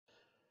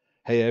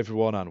Hey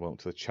everyone, and welcome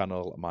to the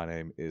channel. My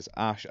name is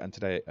Ash, and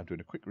today I'm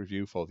doing a quick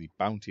review for the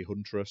Bounty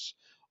Huntress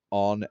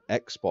on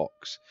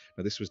Xbox.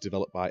 Now, this was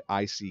developed by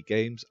IC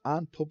Games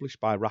and published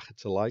by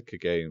Ratalaika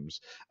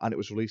Games, and it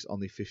was released on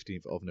the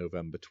 15th of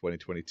November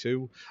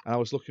 2022. And I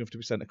was lucky enough to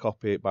be sent a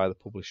copy by the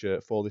publisher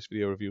for this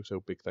video review, so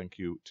big thank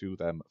you to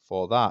them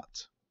for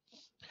that.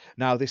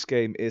 Now, this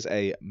game is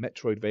a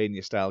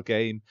Metroidvania-style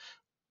game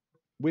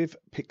with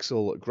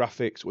pixel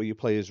graphics where you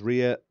play as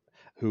Rhea,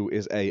 who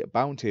is a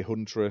bounty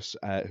huntress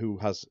who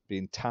has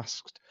been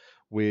tasked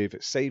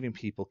with saving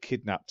people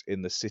kidnapped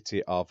in the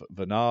City of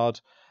Vaunard.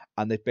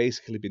 And they've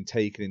basically been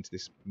taken into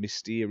this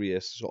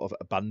mysterious sort of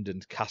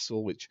abandoned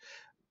castle, which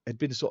had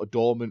been sort of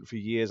dormant for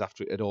years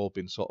after it had all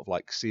been sort of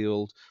like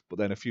sealed. But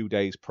then a few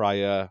days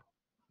prior,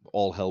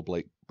 all hell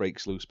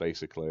breaks loose,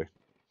 basically.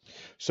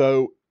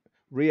 So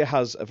Rhea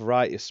has a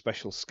variety of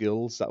special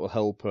skills that will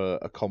help her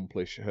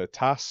accomplish her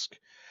task.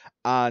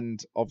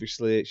 And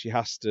obviously, she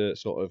has to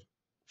sort of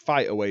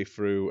fight her way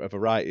through a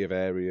variety of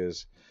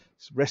areas,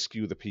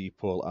 rescue the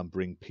people, and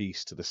bring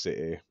peace to the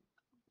city.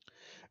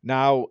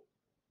 Now,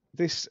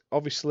 this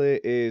obviously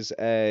is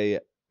a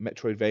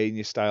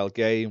Metroidvania style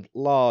game,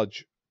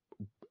 large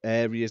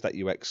areas that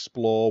you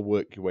explore,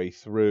 work your way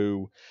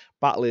through,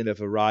 battling a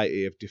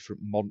variety of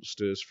different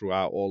monsters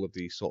throughout all of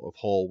these sort of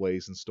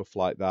hallways and stuff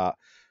like that.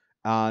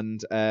 And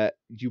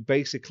you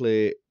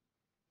basically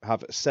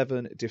have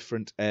 7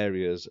 different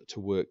areas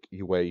to work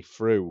your way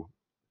through.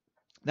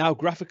 Now,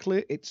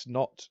 graphically, it's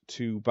not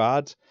too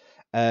bad.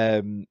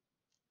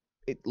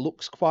 It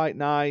looks quite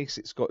nice.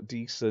 It's got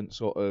decent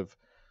sort of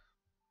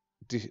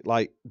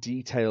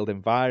detailed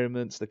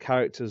environments. The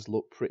characters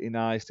look pretty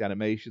nice. The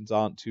animations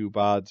aren't too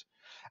bad.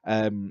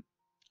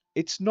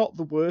 It's not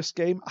the worst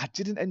game. I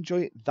didn't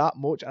enjoy it that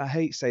much, and I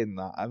hate saying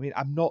that. I mean,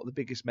 I'm not the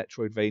biggest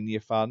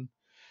Metroidvania fan.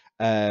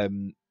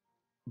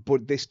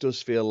 But this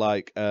does feel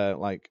like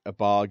a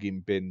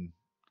bargain bin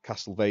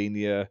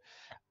Castlevania.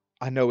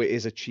 I know it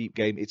is a cheap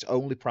game. It's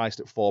only priced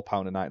at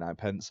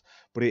 £4.99,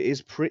 but it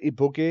is pretty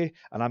buggy,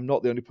 and I'm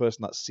not the only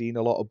person that's seen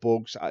a lot of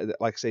bugs.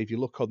 Like I say, if you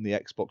look on the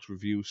Xbox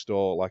review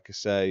store, like I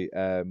say,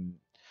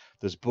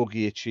 there's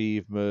buggy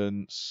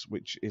achievements,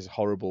 which is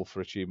horrible for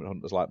achievement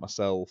hunters like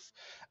myself.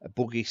 A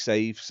buggy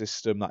save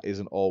system that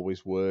isn't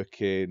always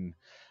working.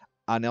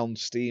 And on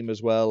Steam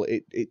as well,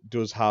 it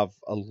does have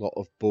a lot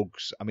of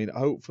bugs. I mean,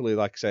 hopefully,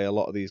 like I say, a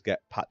lot of these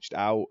get patched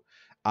out.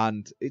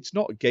 And it's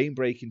not game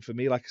breaking for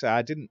me. Like I say,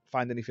 I didn't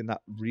find anything that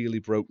really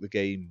broke the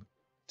game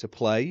to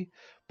play.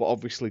 But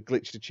obviously,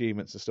 glitched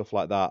achievements and stuff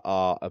like that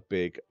are a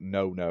big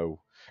no-no.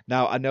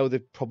 Now, I know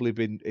they've probably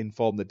been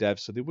informed, the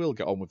devs, so they will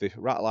get on with it.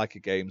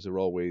 Ratalaika Games are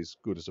always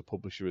good as a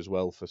publisher as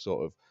well for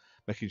sort of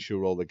making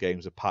sure all the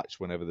games are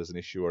patched whenever there's an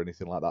issue or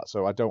anything like that.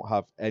 So I don't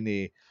have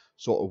any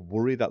sort of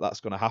worry that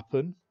that's going to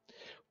happen.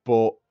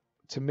 But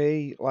to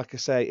me, like I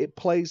say, it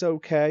plays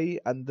okay,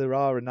 and there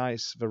are a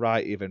nice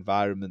variety of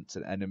environments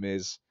and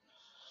enemies.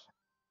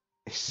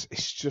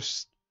 It's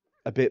just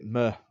a bit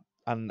meh,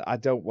 and I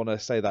don't want to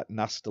say that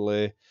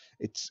nastily.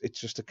 It's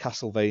just a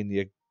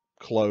Castlevania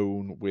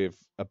clone with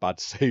a bad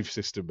save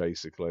system,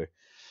 basically.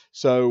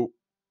 So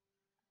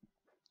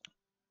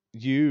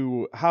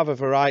you have a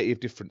variety of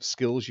different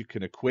skills you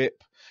can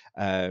equip,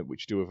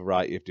 which do a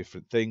variety of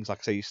different things. Like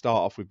I say, you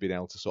start off with being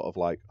able to sort of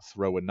like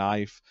throw a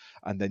knife,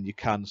 and then you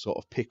can sort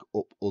of pick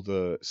up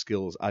other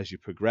skills as you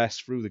progress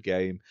through the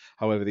game.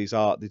 However, they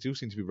do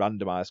seem to be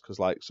randomized, because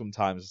like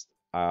sometimes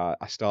I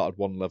started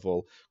one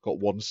level, got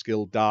one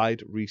skill,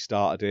 died,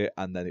 restarted it,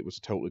 and then it was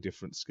a totally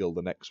different skill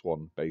the next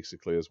one,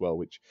 basically, as well,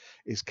 which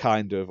is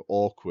kind of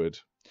awkward.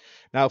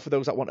 Now, for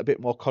those that want a bit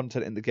more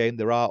content in the game,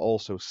 there are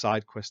also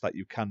side quests that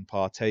you can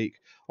partake,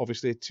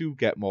 obviously, to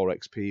get more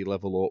XP,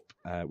 level up,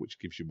 which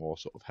gives you more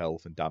sort of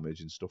health and damage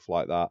and stuff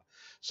like that.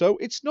 So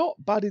it's not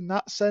bad in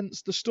that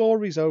sense. The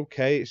story's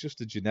okay. It's just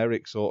a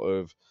generic sort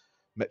of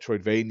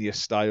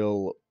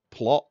Metroidvania-style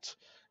plot.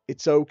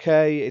 It's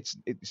okay. It's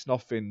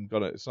not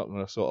gonna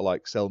sort of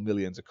like sell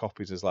millions of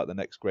copies as like the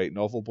next great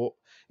novel, but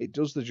it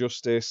does the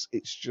justice.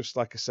 It's just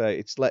like I say,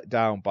 it's let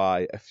down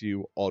by a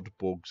few odd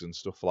bugs and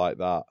stuff like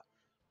that.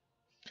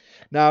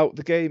 Now,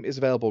 the game is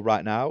available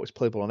right now. It's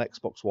playable on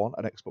Xbox One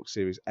and Xbox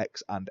Series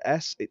X and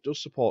S. It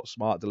does support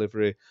smart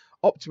delivery,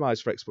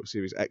 optimized for Xbox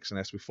Series X and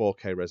S with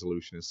 4K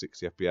resolution and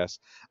 60 FPS,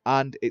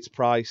 and it's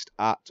priced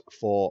at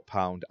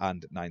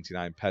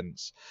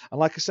 £4.99. And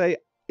like I say,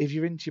 if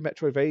you're into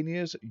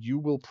Metroidvanias, you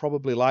will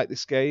probably like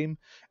this game.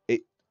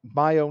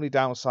 My only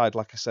downside,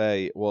 like I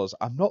say, was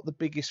I'm not the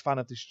biggest fan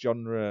of this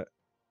genre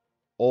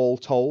all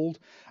told,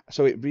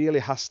 so it really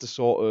has to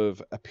sort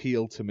of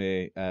appeal to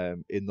me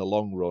in the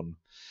long run.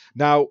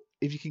 Now,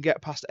 if you can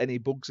get past any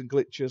bugs and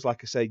glitches,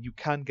 like I say, you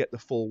can get the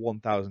full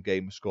 1000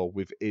 gamer score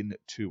within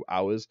 2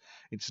 hours.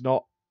 It's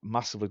not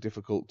massively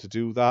difficult to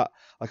do that.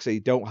 Like I say, you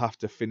don't have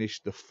to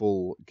finish the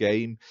full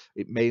game.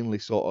 It mainly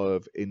sort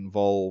of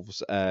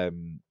involves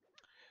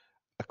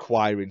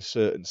acquiring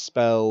certain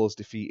spells,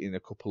 defeating a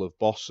couple of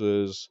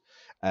bosses,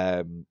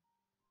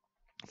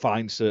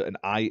 find certain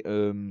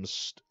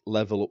items,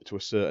 level up to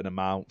a certain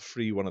amount,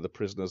 free one of the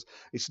prisoners.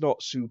 It's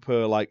not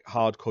super like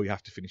hardcore. You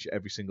have to finish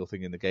every single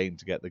thing in the game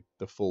to get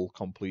the full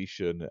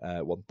completion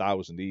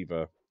 1000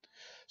 either.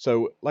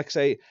 So, like I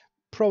say,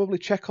 probably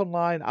check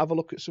online, have a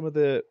look at some of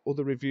the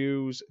other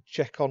reviews,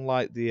 check on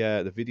like the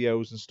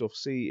videos and stuff,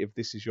 see if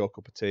this is your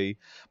cup of tea.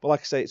 But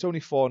like I say, it's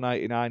only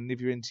 $4.99, and if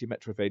you're into your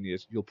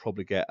Metroidvanias, you'll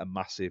probably get a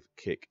massive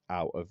kick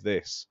out of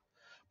this.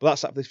 But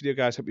that's it for this video,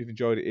 guys. Hope you've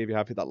enjoyed it. If you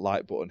have, hit that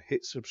like button,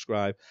 hit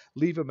subscribe,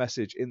 leave a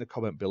message in the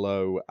comment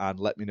below, and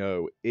let me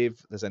know if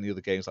there's any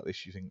other games like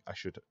this you think I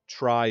should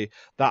try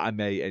that I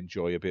may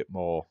enjoy a bit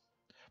more.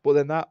 But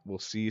then we'll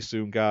see you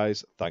soon,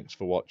 guys. Thanks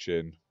for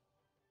watching.